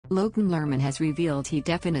Logan Lerman has revealed he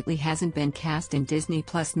definitely hasn't been cast in Disney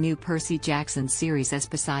Plus' new Percy Jackson series as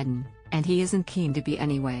Poseidon, and he isn't keen to be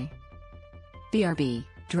anyway. BRB,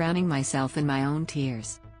 drowning myself in my own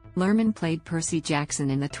tears. Lerman played Percy Jackson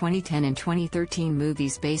in the 2010 and 2013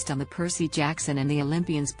 movies based on the Percy Jackson and the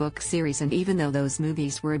Olympians book series, and even though those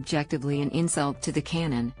movies were objectively an insult to the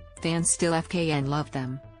canon, fans still FKN love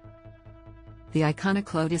them. The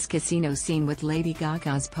iconic Lotus casino scene with Lady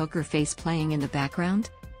Gaga's poker face playing in the background?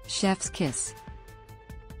 Chef's kiss.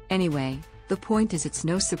 Anyway, the point is, it's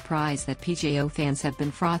no surprise that PJO fans have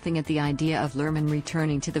been frothing at the idea of Lerman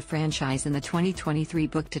returning to the franchise in the 2023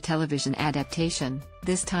 book-to-television adaptation,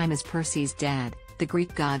 this time as Percy's dad, the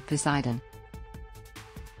Greek god Poseidon.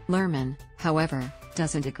 Lerman, however,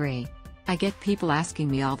 doesn't agree. "I get people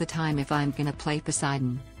asking me all the time if I'm gonna play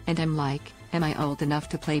Poseidon, and I'm like, am I old enough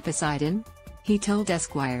to play Poseidon?" he told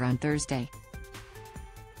Esquire on Thursday.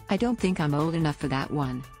 "I don't think I'm old enough for that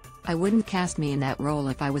one. I wouldn't cast me in that role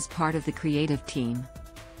if I was part of the creative team."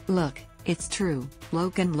 Look, it's true,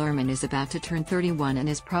 Logan Lerman is about to turn 31 and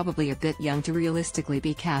is probably a bit young to realistically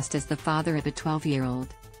be cast as the father of a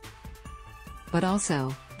 12-year-old. But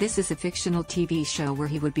also, this is a fictional TV show where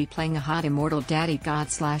he would be playing a hot immortal daddy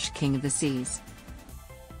god/king of the seas.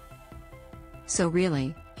 So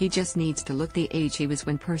really, he just needs to look the age he was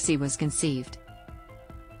when Percy was conceived.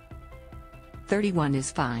 31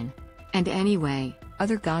 is fine. And anyway,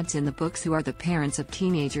 other gods in the books who are the parents of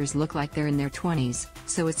teenagers look like they're in their 20s,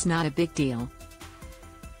 so it's not a big deal.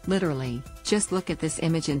 Literally, just look at this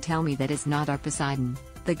image and tell me that it's not our Poseidon.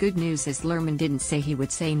 The good news is Lerman didn't say he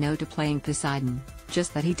would say no to playing Poseidon,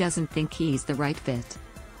 just that he doesn't think he's the right fit.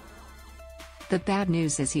 The bad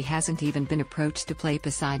news is he hasn't even been approached to play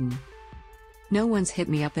Poseidon. "No one's hit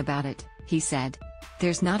me up about it," he said.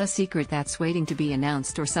 "There's not a secret that's waiting to be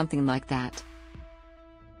announced or something like that.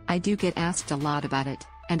 I do get asked a lot about it,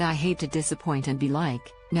 and I hate to disappoint and be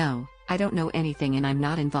like, no, I don't know anything and I'm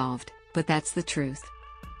not involved, but that's the truth.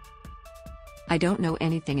 I don't know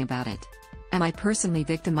anything about it. Am I personally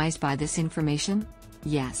victimized by this information?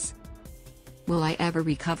 Yes. Will I ever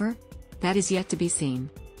recover? That is yet to be seen.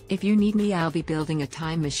 If you need me, I'll be building a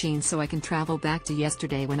time machine so I can travel back to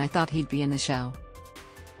yesterday when I thought he'd be in the show."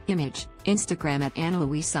 Image, Instagram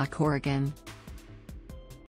 @AnnaLuisa Corrigan.